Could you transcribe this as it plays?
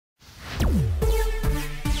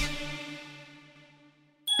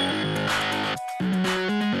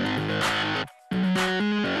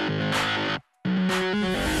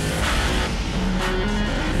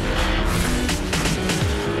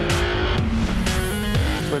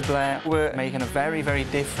With Blair, we're making a very, very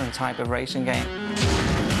different type of racing game.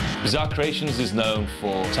 Bizarre Creations is known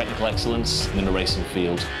for technical excellence in the racing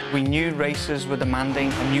field. We knew racers were demanding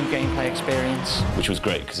a new gameplay experience. Which was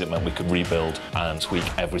great because it meant we could rebuild and tweak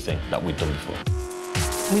everything that we'd done before.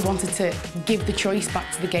 We wanted to give the choice back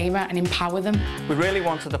to the gamer and empower them. We really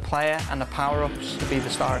wanted the player and the power-ups to be the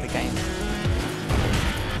star of the game.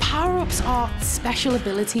 Power-ups are special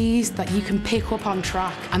abilities that you can pick up on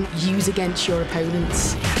track and use against your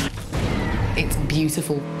opponents. It's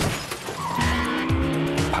beautiful.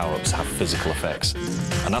 Power-ups have physical effects,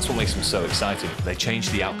 and that's what makes them so exciting. They change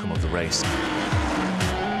the outcome of the race.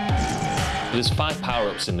 There's 5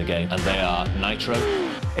 power-ups in the game, and they are Nitro.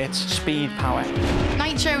 It's speed power.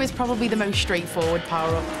 Nitro is probably the most straightforward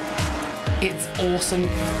power-up. It's awesome.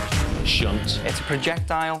 Shunt. It's a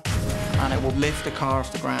projectile, and it will lift the car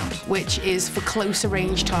off the ground. Which is for closer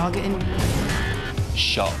range targeting.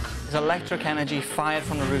 Shock. It's electric energy fired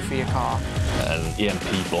from the roof of your car. An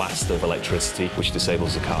EMP blast of electricity, which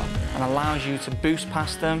disables the car. And allows you to boost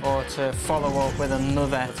past them or to follow up with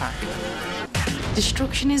another attack.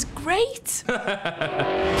 Destruction is great.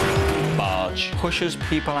 Barge. Pushes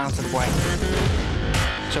people out of the way.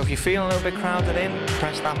 So if you feel a little bit crowded in,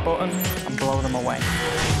 press that button and blow them away.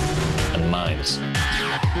 And mines.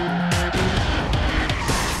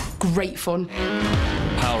 Great fun.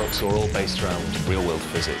 Power-ups are all based around real-world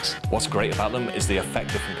physics. What's great about them is they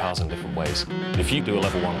affect different cars in different ways. If you do a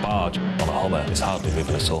level 1 barge on a Hummer, it's hardly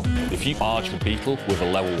moving at all. If you barge the Beetle with a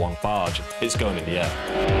level 1 barge, it's going in the air.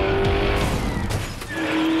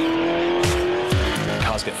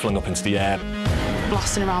 Cars get flung up into the air.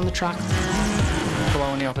 Blasting around the track.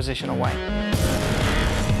 Blowing the opposition away.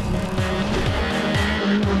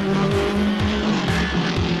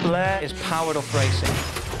 Blair is powered up racing.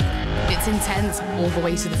 It's intense all the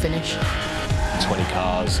way to the finish. 20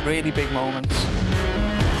 cars. Really big moments.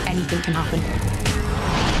 Anything can happen.